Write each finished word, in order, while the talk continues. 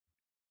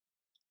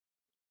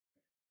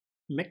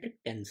Metric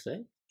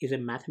tensor is a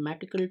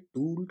mathematical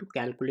tool to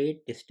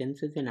calculate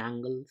distances and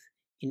angles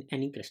in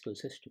any crystal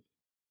system.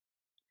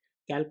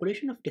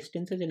 Calculation of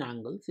distances and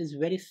angles is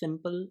very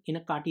simple in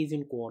a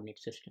Cartesian coordinate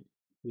system.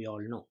 We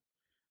all know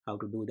how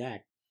to do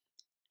that.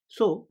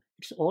 So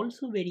it's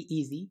also very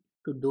easy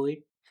to do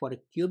it for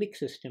a cubic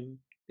system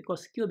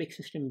because cubic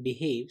system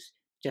behaves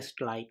just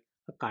like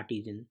a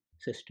Cartesian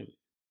system.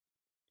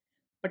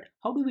 But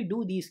how do we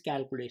do these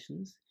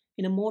calculations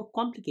in a more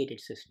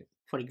complicated system?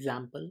 For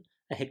example,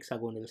 a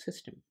hexagonal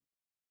system.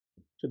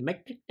 So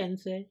metric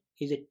tensor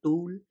is a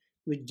tool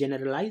which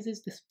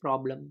generalizes this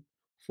problem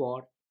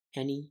for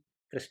any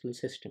crystal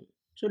system.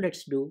 So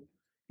let's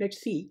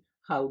see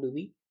how do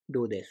we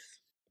do this.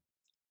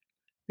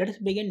 Let us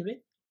begin with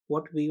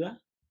what we are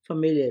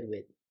familiar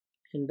with,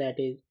 and that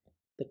is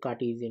the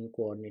Cartesian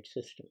coordinate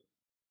system.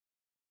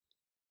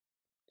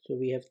 So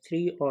we have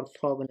three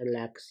orthogonal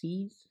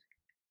axes,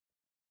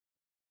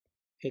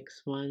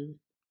 x1,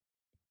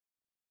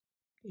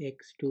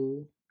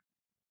 x2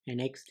 and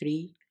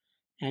x3,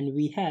 and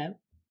we have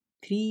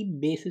three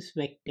basis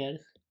vectors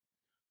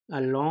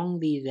along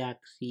these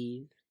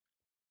axes,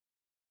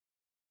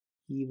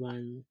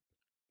 e1,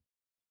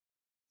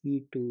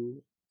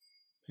 e2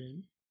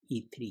 and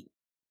e3.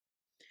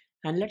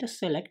 And let us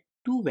select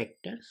two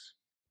vectors,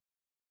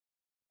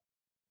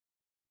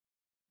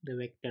 the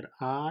vector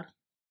r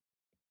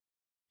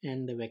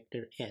and the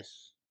vector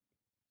s.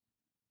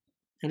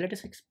 And let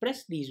us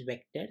express these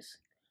vectors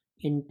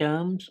in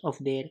terms of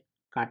their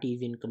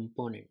Cartesian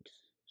components.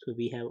 So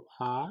we have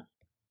r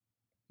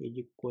is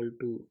equal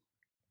to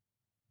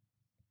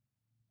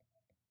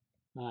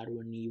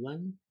r1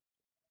 e1,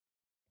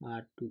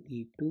 r2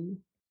 e2,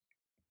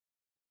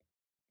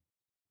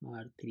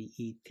 r3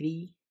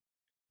 e3,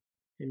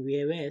 and we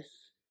have s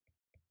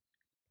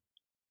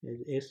as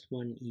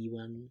s1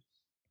 e1,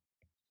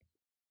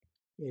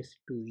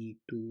 s2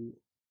 e2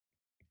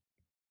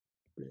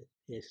 plus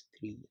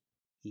s3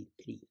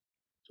 e3.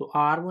 So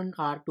r1,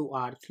 r2,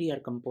 r3 are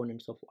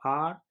components of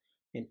r,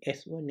 and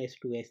s1,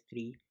 s2,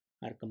 s3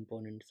 are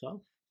components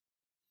of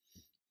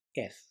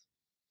s.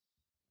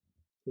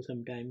 So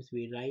sometimes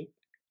we write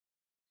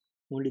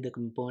only the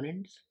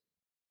components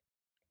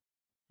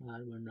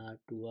r1,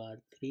 r2,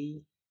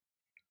 r3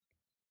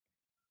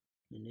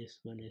 and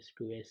s1,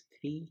 s2,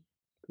 s3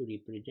 to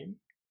represent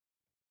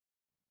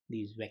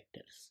these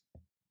vectors.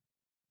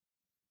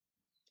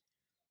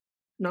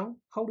 Now,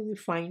 how do we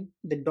find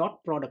the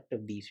dot product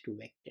of these two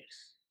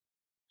vectors?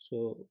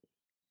 So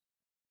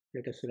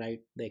let us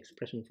write the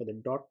expression for the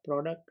dot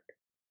product.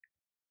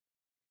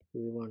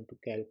 We want to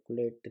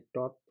calculate the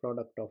dot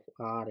product of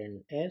r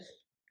and s.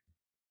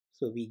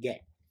 So we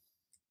get,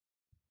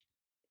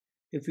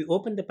 if we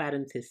open the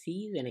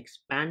parentheses and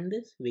expand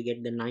this, we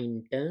get the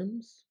 9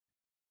 terms.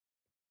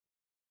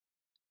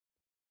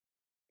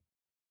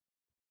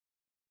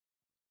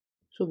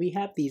 So we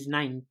have these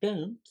 9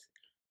 terms,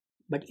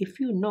 but if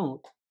you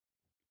note,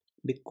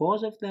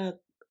 because the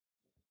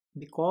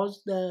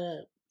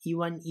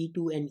E1,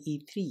 E2 and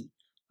E3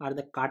 are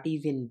the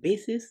Cartesian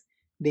basis,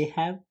 they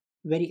have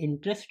very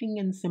interesting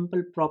and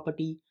simple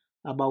property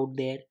about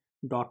their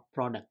dot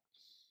product,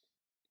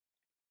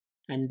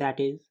 and that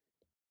is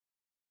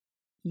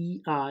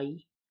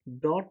EI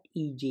dot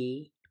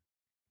EJ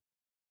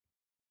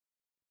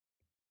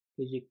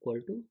is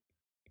equal to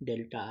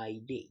delta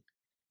IJ,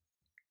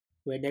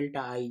 where delta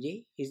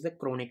IJ is the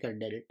Kronecker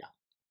delta,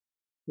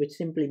 which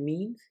simply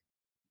means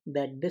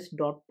that this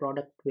dot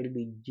product will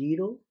be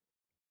 0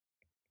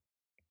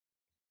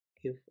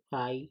 if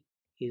I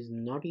is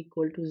not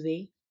equal to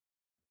j.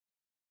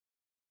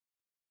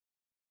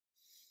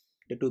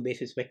 The two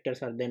basis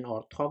vectors are then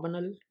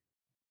orthogonal,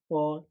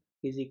 or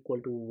is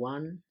equal to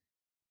 1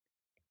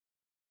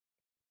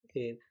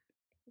 if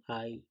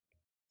I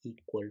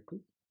equal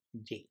to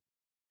j.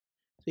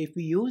 So if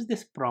we use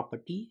this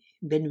property,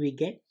 then we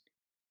get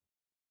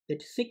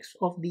that 6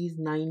 of these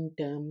 9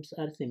 terms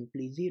are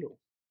simply 0.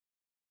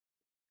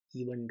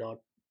 E1 dot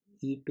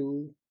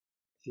E2,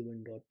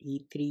 E1 dot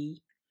E3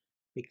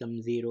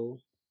 becomes 0.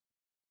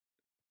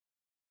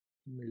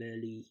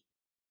 Similarly,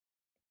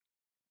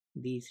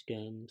 these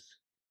terms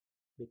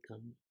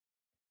become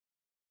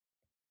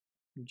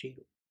 0.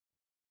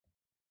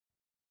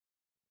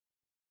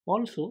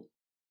 Also,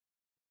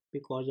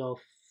 because of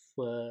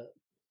the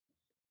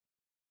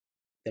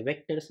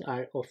vectors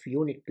are of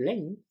unit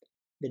length,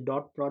 the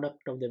dot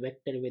product of the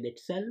vector with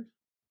itself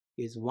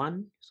is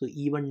 1. So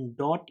E1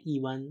 dot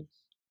E1,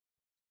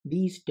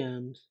 these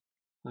terms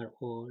are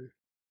all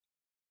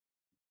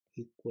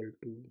equal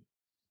to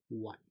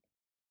 1.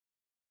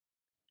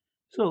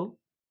 So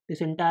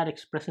this entire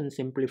expression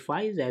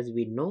simplifies, as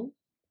we know,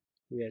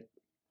 we are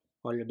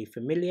already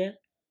familiar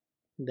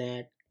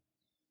that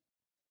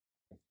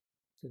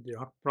the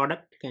dot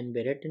product can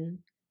be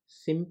written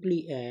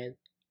simply as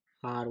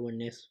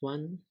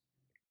R1S1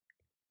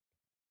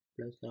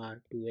 plus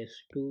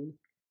R2S2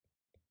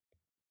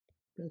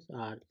 plus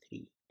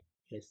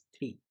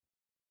R3S3.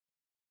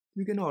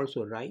 We can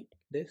also write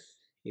this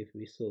if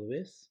we so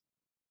wish.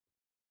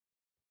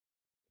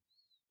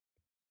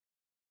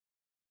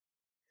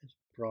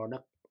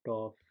 product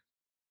of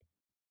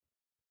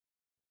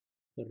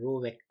a row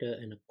vector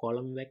and a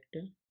column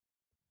vector.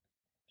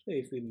 So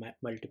if we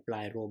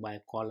multiply row by a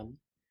column,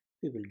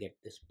 we will get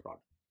this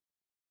product.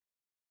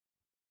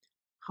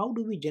 How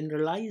do we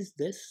generalize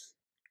this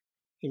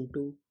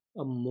into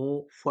a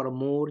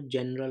more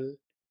general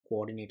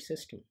coordinate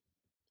system?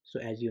 So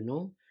as you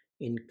know,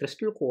 in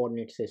crystal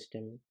coordinate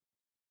system,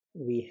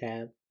 we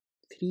have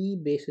three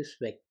basis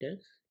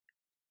vectors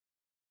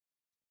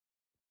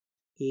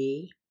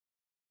A,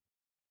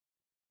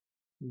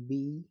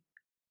 B,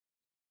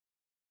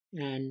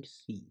 and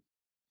C.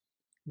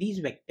 These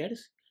vectors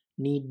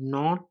need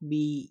not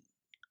be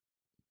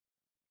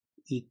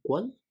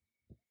equal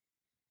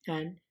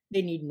and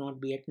they need not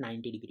be at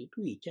 90 degrees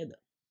to each other.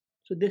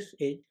 So this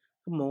is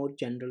a more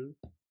general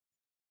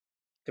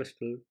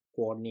crystal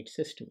coordinate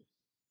system.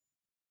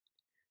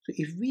 So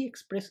if we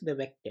express the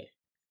vector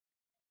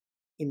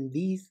in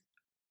these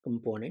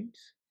components,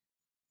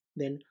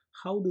 then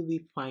how do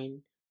we find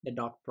the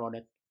dot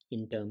product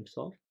in terms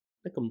of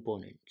the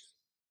components?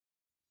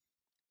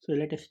 So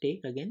let us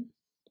take again,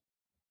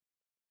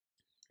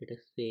 let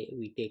us say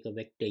we take a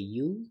vector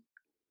u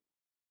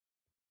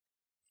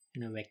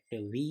and a vector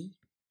v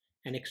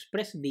and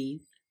express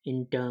these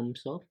in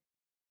terms of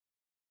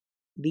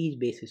these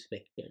basis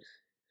vectors.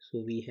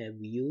 So we have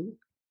u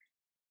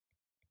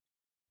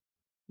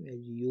as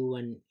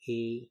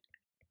u1a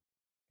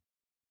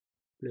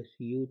plus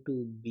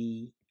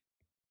u2b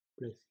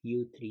plus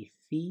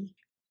u3c,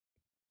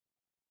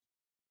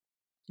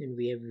 and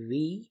we have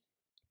v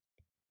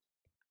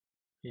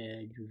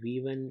as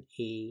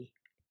v1a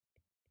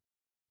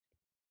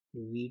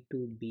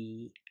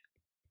v2b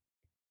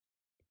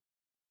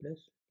plus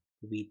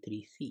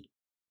v3c.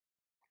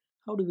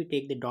 How do we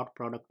take the dot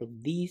product of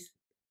these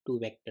two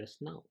vectors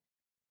now?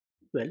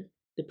 Well,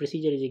 the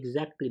procedure is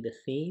exactly the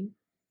same.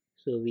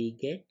 So we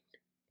get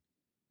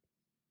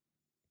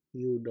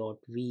u dot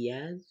v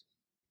as,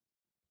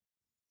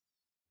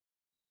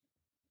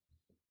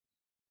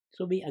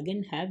 so we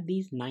again have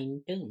these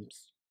 9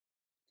 terms,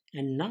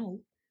 and now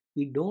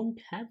we don't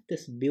have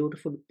this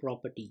beautiful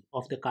property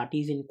of the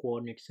Cartesian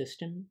coordinate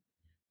system.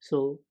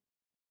 So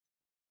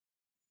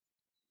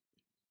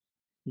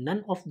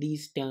none of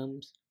these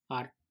terms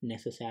are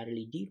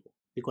necessarily 0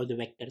 because the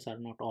vectors are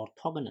not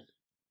orthogonal,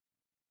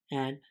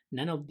 and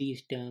none of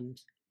these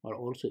terms are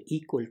also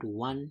equal to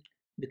 1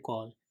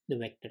 because the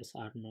vectors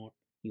are not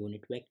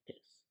unit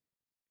vectors.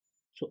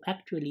 So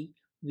actually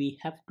we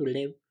have to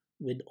live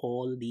with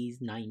all these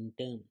 9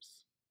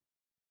 terms.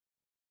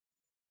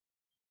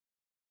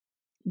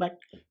 But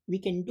we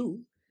can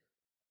do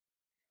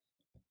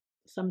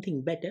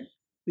something better.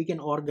 We can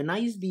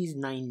organize these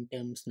 9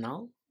 terms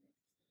now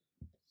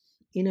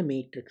in a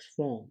matrix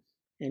form.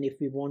 And if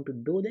we want to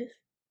do this,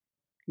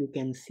 you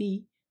can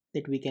see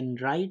that we can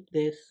write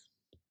this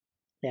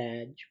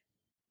as,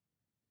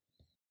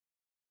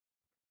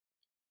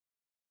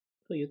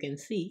 so you can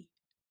see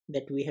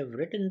that we have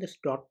written this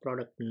dot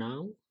product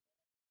now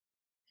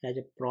as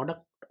a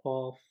product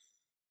of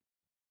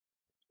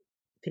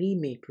 3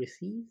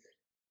 matrices,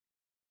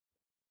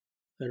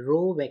 a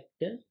row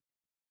vector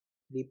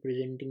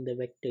representing the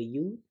vector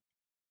u,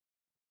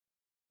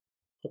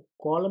 a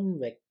column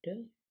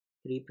vector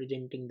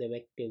representing the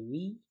vector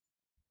v,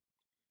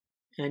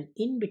 and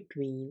in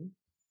between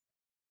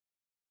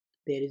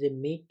there is a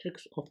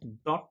matrix of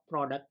dot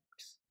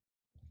products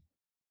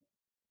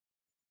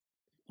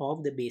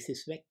of the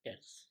basis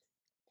vectors.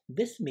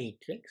 This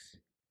matrix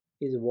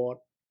is what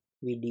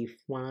we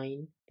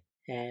define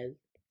as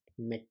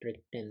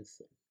metric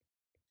tensor,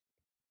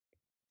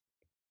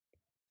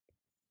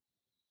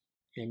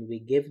 and we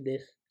give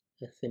this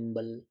a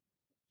symbol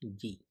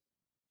G.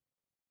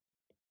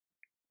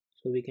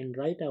 So we can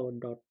write our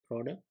dot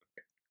product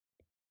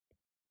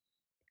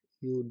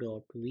u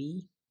dot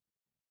v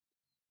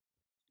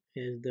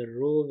as the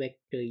row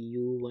vector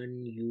u1,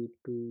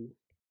 u2,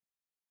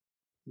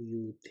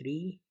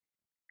 u3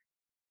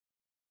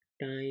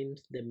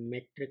 times the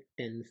metric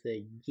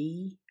tensor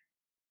G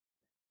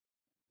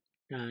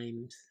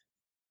times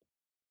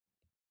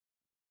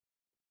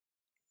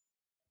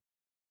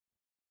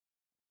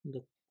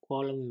the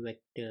column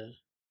vector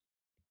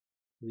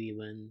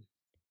v1,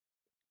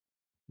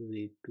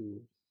 v2,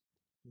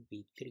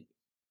 v3.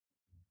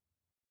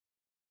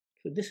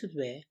 So this is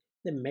where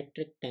the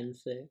metric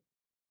tensor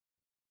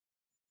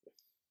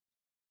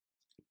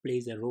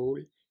plays a role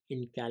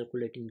in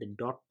calculating the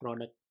dot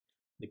product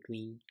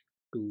between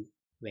two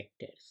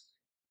vectors.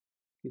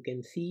 You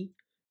can see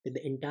that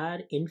the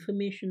entire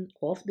information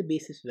of the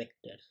basis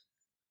vectors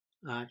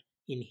are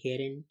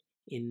inherent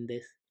in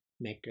this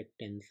metric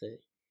tensor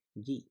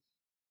G.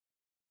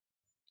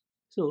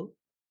 So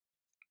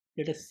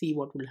let us see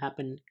what will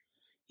happen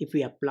if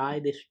we apply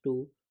this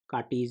to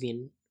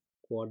Cartesian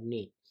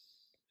coordinates.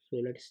 So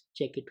let's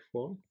check it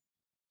for.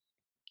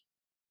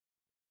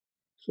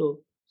 So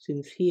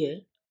since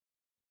here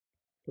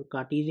for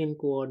Cartesian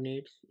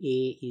coordinates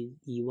A is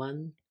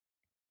E1,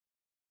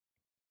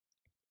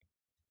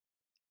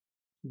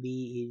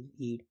 B is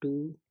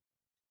E2,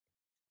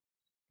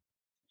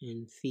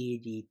 and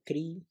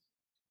CG3.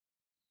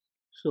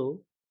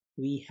 So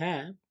we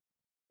have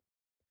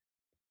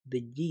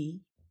the G.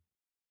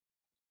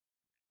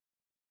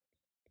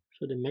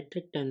 So the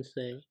metric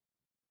tensor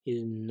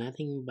is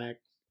nothing but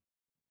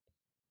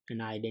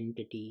an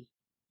identity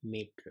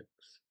matrix.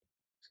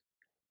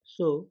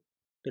 So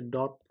the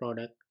dot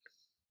product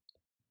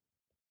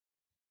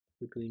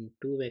between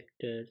two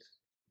vectors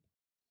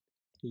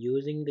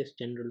using this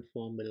general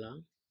formula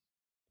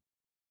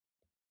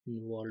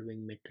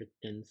involving metric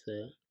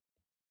tensor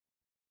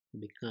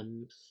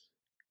becomes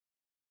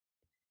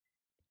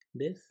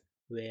this,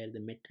 where the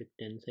metric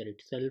tensor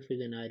itself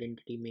is an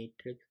identity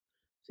matrix.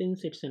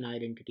 Since it's an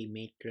identity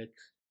matrix,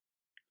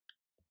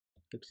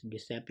 it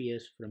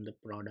disappears from the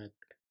product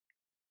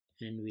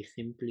and we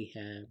simply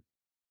have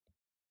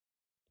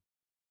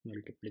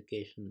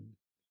multiplication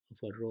of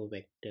a row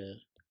vector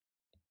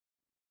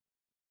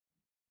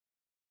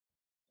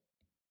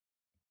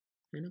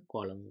and a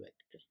column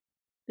vector.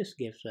 This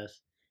gives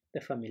us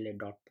the familiar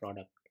dot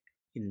product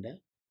in the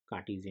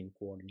Cartesian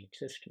coordinate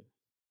system.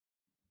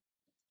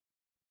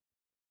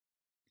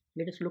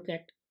 Let us look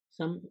at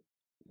some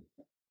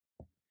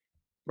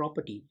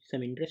properties,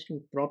 some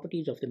interesting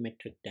properties of the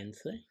metric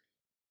tensor.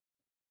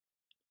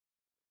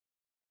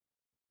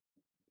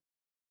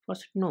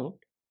 First, note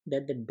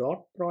that the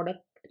dot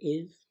product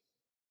is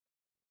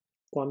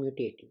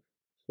commutative.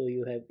 So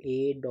you have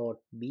A dot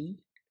B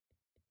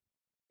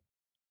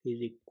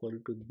is equal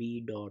to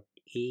B dot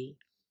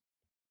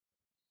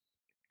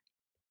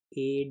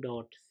A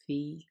dot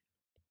C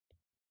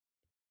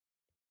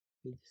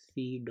is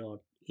C dot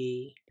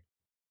A,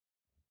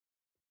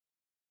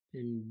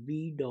 and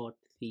B dot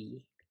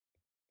C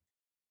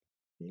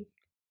is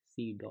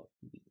C dot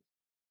B.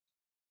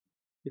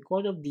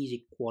 Because of these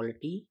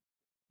equality,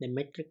 the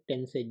metric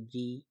tensor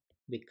G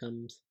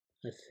becomes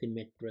a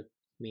symmetric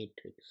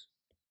matrix.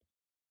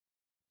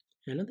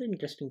 Another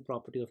interesting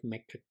property of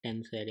metric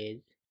tensor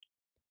is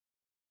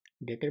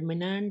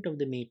determinant of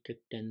the metric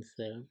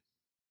tensor,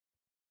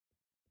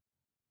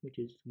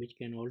 which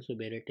can also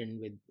be written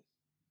with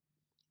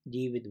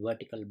G with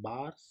vertical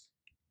bars.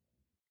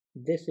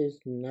 This is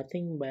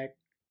nothing but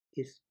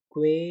a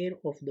square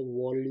of the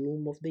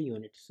volume of the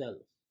unit cell,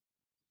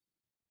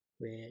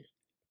 where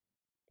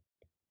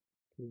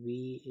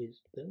V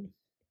is the.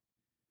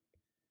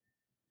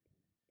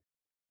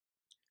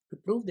 To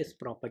prove this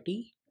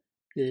property,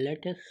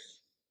 let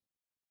us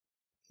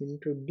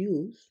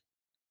introduce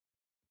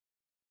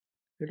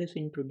a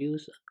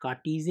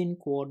Cartesian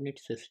coordinate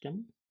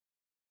system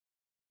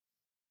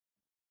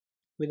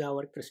with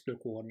our crystal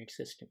coordinate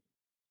system.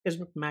 It does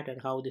not matter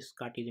how this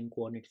Cartesian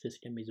coordinate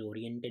system is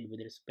oriented with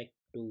respect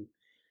to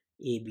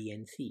A, B,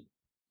 and C.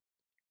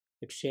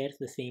 It shares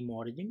the same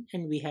origin,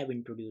 and we have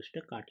introduced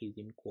a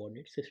Cartesian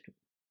coordinate system.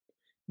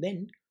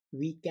 Then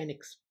we can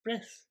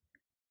express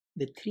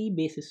the three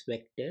basis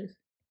vectors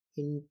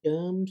in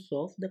terms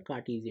of the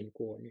Cartesian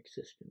coordinate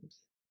systems.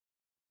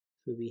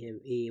 So we have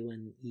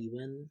A1,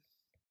 E1,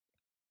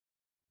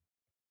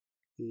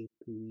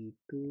 A2,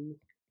 E2,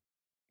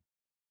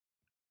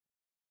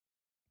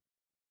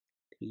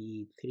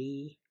 3,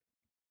 E3,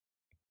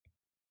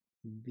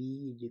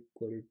 B is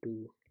equal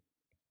to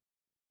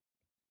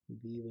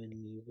B1,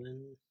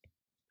 E1,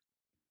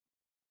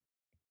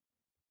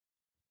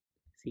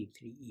 C3,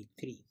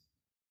 E3.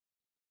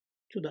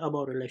 So the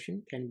above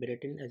relation can be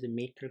written as a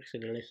matrix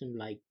relation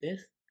like this.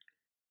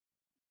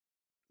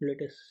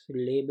 Let us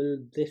label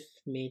this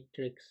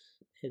matrix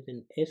as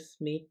an S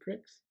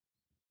matrix,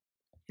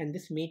 and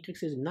this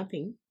matrix is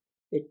nothing.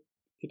 It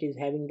is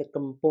having the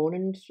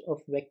components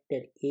of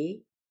vector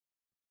A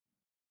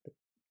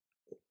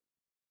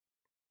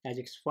as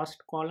its first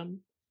column,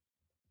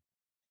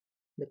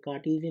 the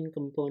Cartesian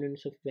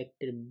components of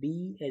vector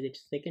B as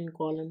its second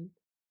column,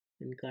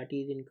 and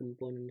Cartesian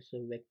components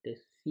of vector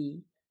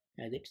C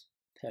as its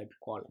third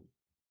column.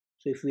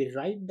 So if we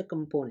write the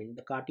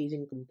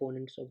Cartesian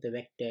components of the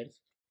vectors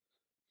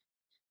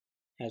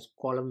as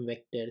column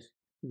vectors,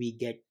 we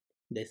get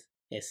this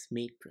S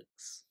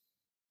matrix.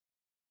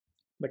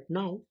 But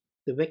now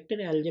the vector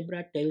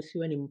algebra tells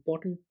you an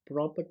important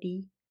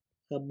property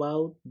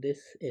about this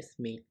S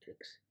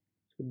matrix.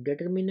 So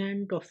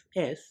determinant of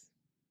S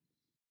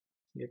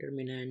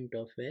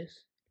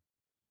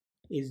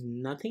is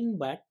nothing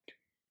but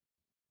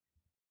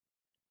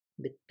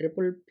the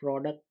triple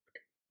product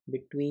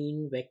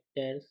between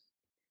vectors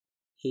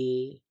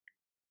A,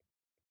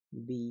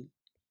 B,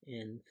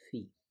 and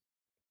C.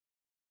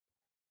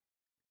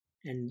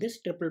 And this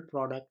triple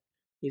product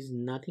is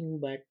nothing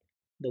but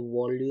the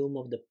volume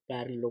of the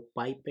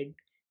parallelepiped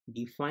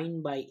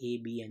defined by A,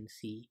 B, and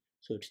C.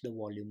 So it's the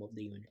volume of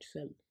the unit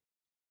cell.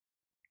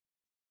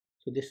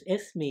 So this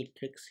S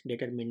matrix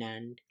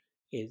determinant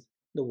is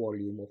the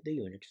volume of the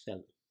unit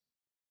cell.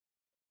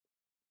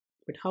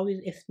 But how is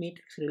S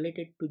matrix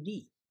related to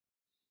G?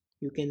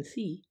 You can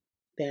see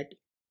that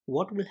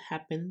what will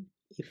happen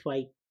if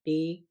I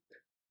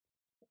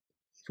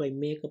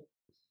make a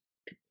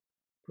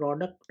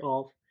product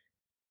of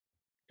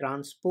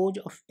transpose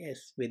of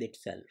S with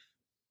itself,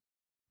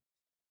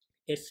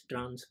 S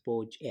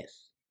transpose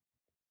S.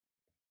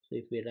 So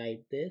if we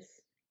write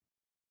this,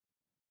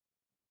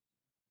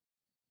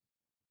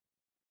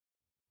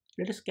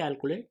 let us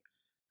calculate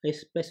a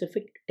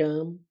specific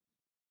term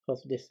of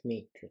this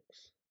matrix.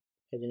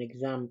 As an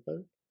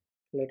example,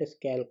 let us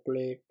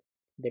calculate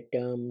the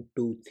term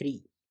 2,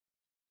 3.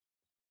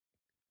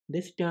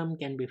 This term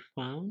can be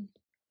found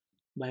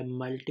by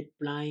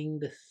multiplying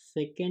the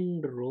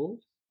second row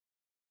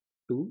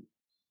 2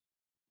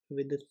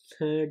 with the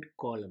third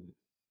column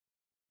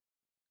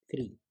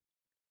 3.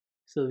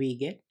 So we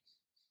get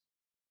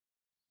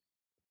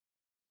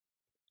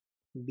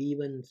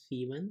b1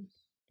 c1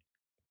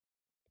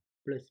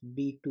 plus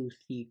b2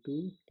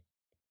 c2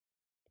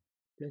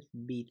 plus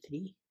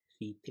b3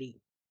 c3.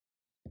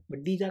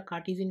 But these are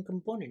Cartesian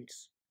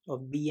components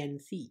of b and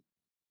c.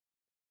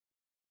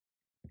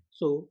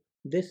 So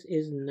this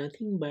is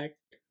nothing but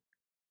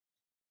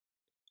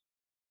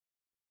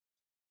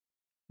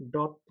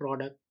dot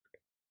product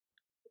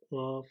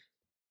of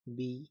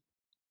b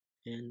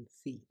and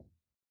c.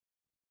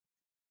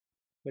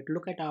 But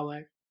look at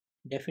our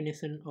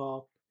definition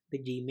of the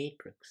G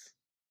matrix.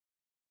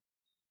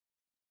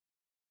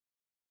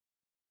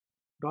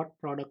 Dot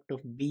product of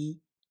b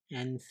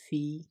and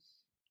c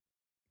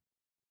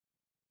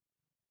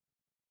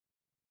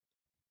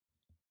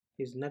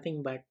is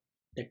nothing but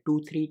the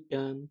 2, 3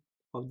 term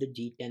of the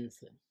G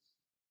tensor.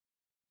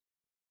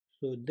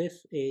 So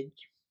this is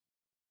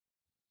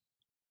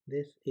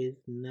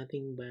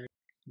nothing but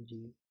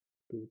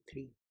G2,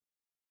 3.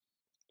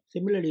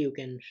 Similarly, you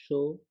can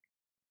show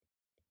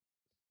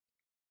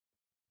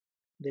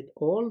that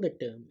all the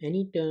term,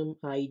 any term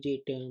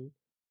ij term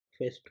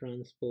of S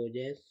transpose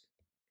S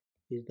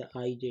is the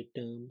ij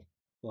term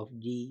of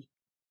G.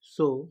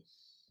 So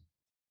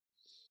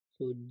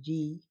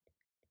G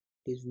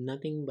is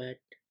nothing but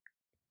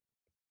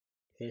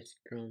S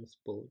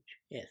transpose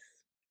S.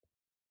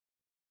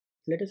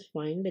 Let us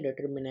find the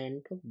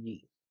determinant of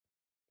G.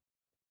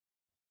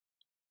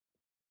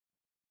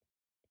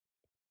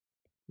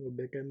 The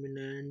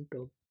determinant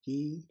of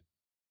G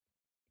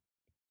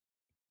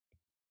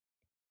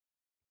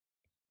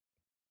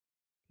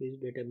is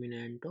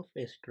determinant of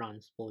S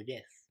transpose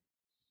S.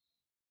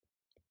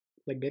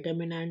 But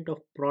determinant of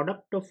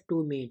product of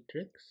two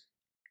matrix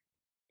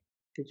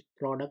is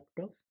product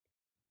of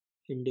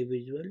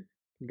individual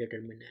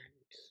determinants.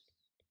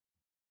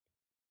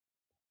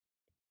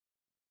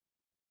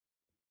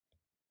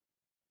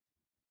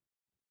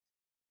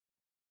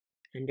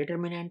 And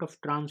determinant of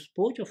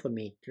transpose of a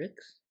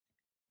matrix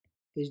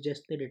is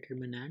just the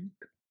determinant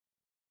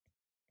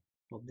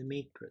of the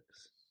matrix.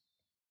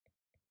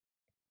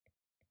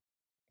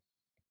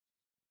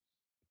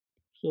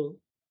 So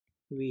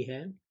we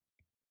have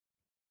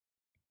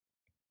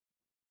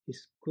the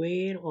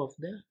square of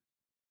the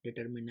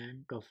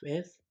determinant of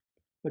S,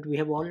 but we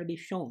have already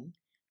shown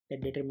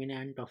that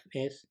determinant of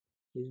S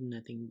is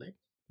nothing but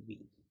V.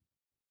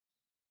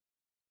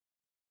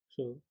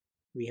 So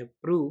we have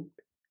proved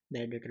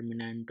that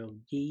determinant of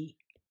G,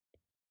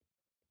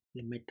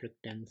 the metric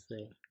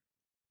tensor.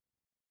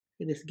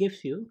 So this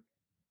gives you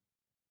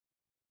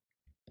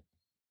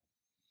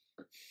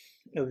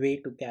a way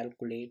to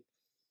calculate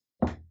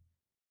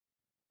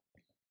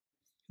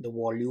the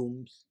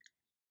volumes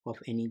of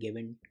any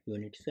given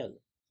unit cell.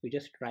 You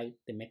just write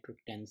the metric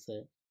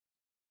tensor.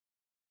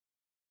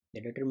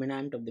 The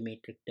determinant of the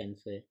metric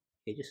tensor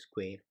is a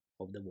square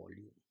of the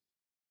volume.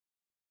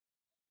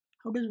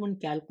 How does one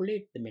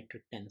calculate the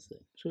metric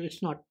tensor? So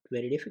it's not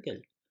very difficult.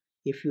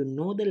 If you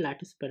know the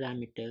lattice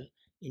parameter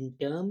in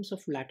terms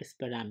of lattice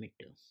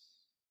parameter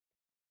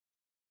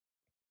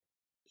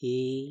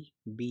A,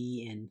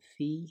 B and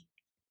C,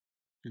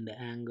 and the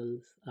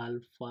angles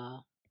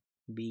alpha,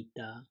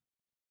 beta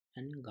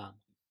and gamma.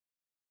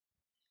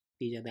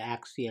 These are the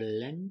axial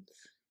lengths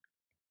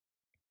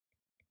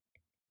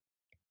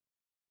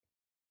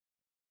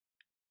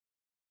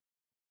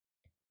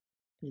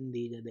and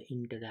these are the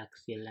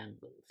interaxial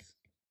angles.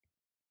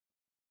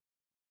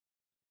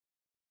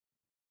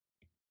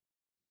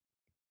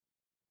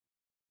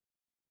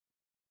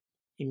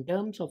 In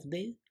terms of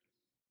this,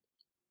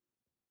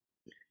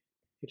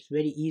 it's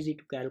very easy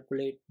to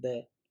calculate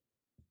the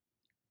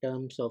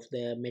terms of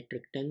the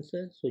metric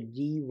tensor. So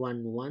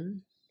G11,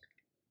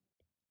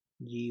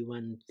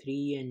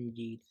 G13 and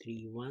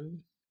G31.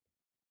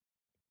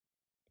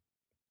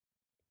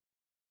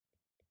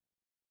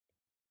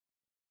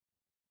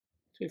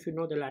 So if you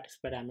know the lattice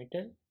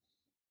parameter,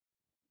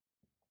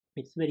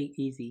 it's very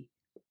easy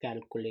to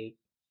calculate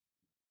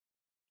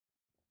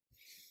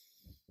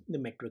the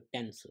metric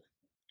tensor.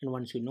 And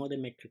once you know the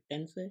metric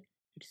tensor,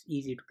 it's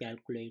easy to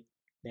calculate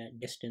the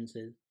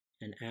distances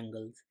and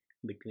angles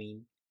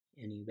between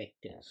any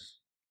vectors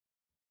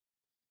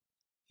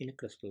in a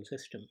crystal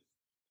system.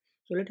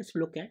 So let us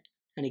look at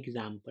an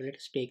example. Let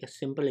us take a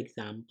simple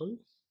example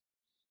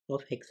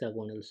of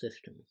hexagonal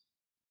system.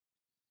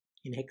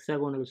 In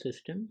hexagonal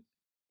system,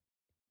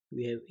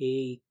 we have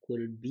A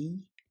equal B,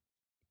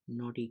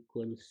 not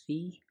equal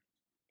C,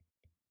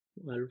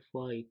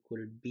 alpha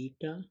equal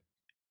beta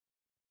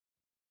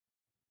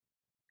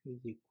is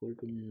equal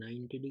to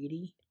 90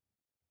 degree,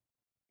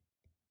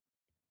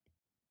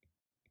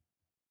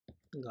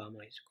 gamma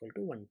is equal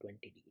to 120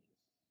 degrees.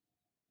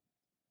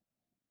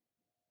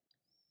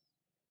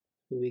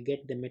 So we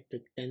get the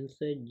metric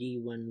tensor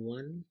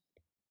G11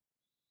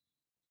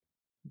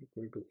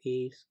 equal to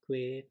a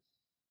square,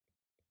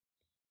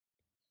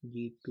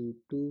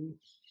 G22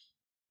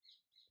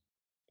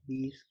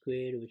 b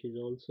square, which is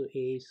also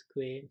a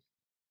square,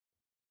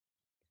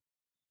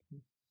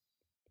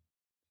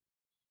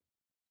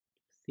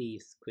 c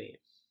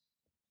square.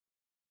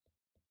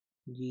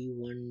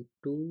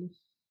 G12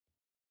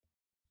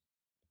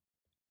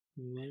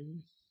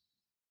 1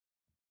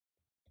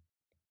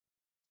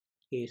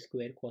 a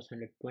square cos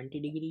 120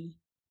 degree,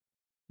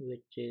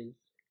 which is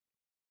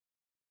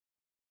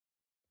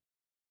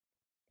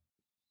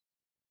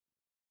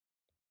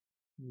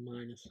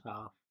minus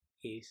half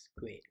a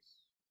square.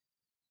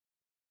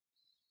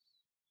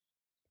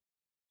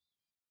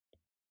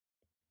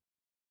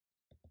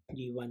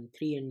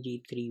 G13 and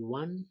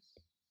G31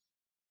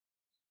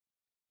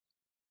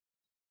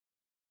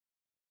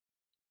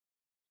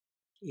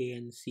 A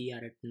and C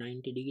are at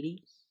 90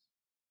 degrees.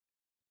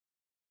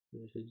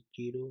 This is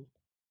 0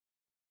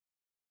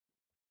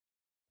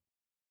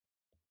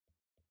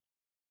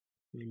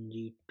 and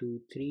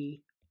G23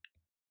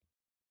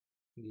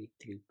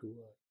 G32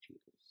 are 0.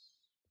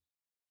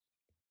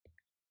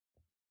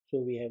 So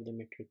we have the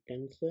metric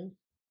tensor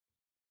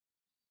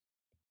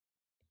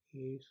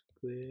a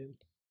square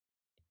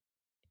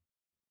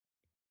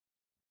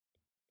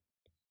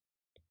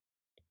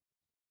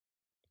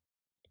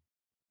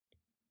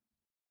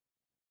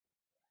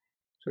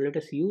So let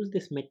us use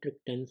this metric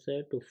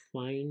tensor to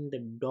find the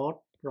dot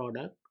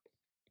product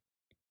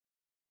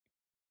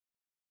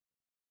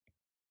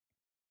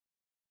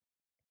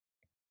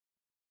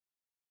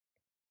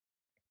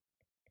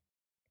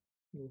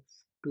of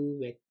two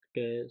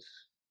vectors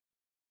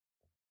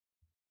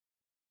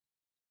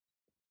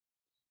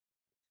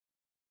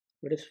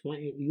Let us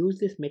use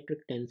this metric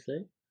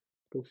tensor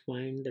to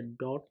find the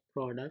dot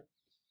product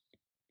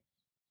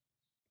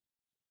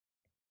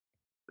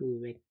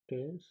two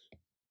vectors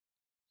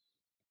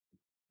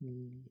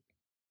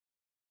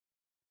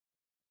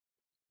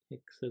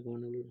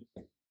hexagonal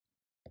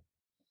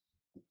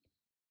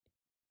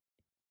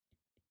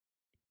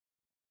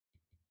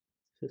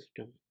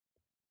system.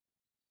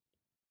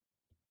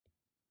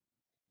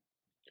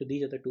 So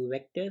these are the two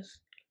vectors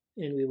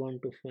and we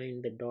want to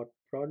find the dot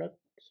product.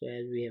 So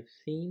as we have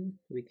seen,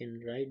 we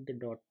can write the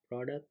dot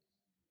product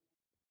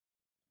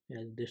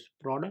as this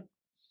product,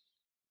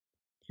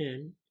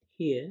 and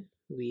here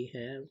we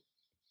have,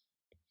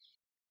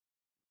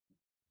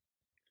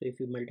 so if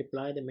you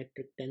multiply the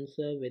metric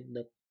tensor with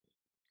the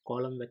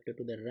column vector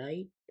to the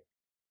right,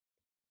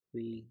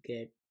 we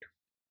get,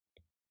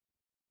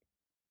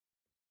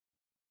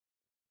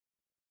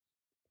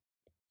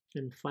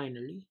 and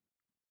finally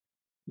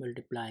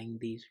multiplying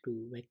these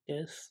two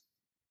vectors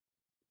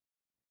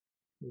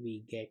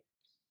we get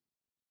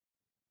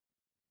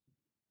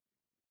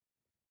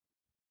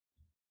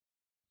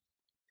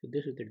so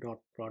this is the dot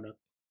product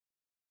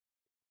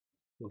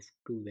of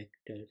two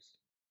vectors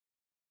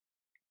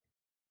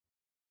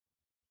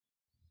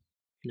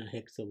in a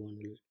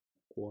hexagonal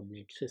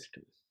coordinate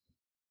system.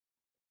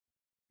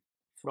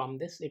 From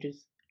this, it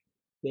is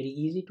very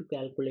easy to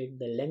calculate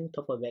the length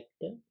of a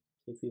vector.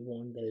 If you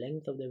want the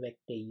length of the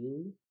vector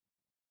u,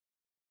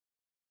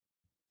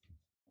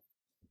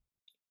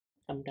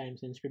 sometimes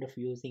instead of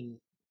using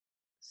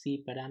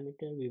c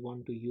parameter, we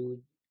want to use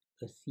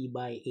a c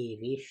by a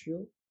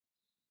ratio.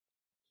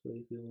 So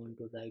if you want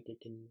to write it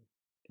in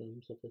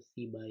terms of a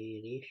c by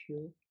a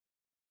ratio,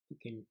 you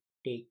can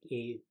take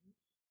a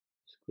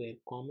square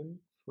common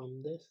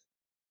from this.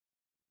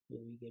 So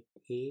we get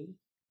a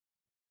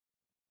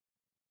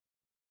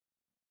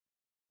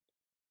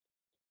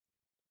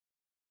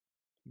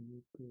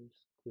u2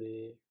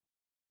 square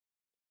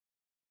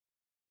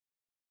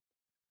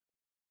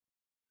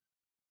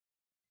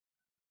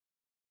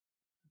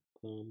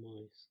gamma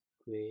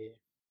square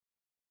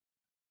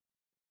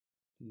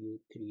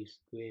u3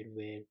 square,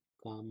 where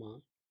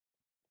gamma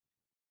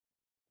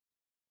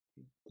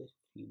is the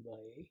c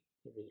by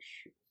a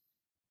ratio.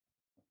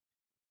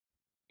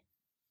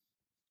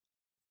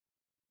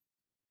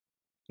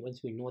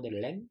 Once we know the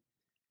length,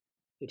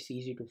 it's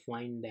easy to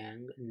find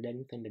the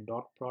length and the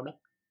dot product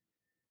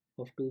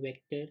of two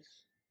vectors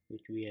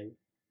which we have.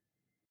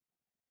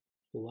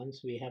 So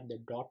once we have the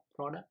dot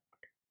product,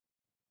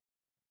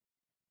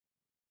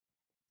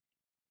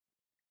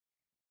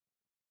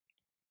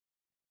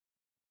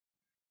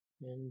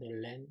 and the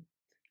length,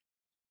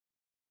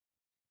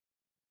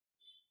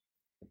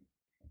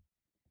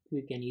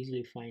 we can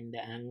easily find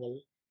the angle,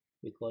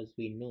 because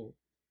we know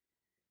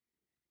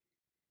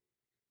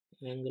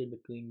angle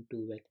between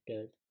two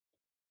vectors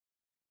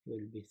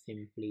will be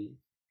simply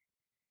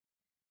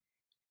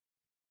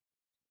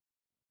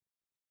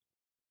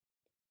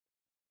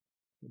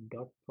the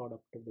dot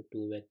product of the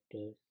two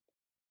vectors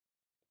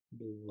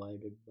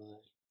divided by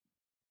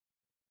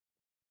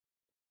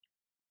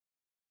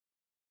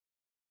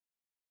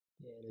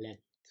their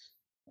length.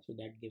 So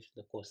that gives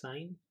the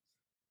cosine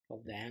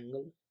of the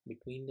angle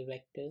between the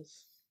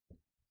vectors.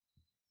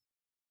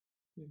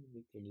 and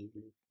we can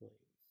easily find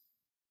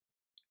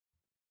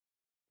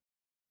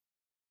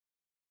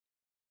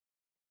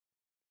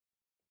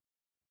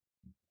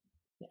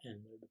the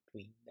angle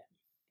between them.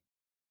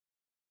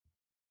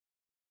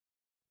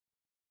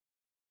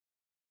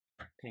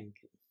 Thank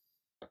you.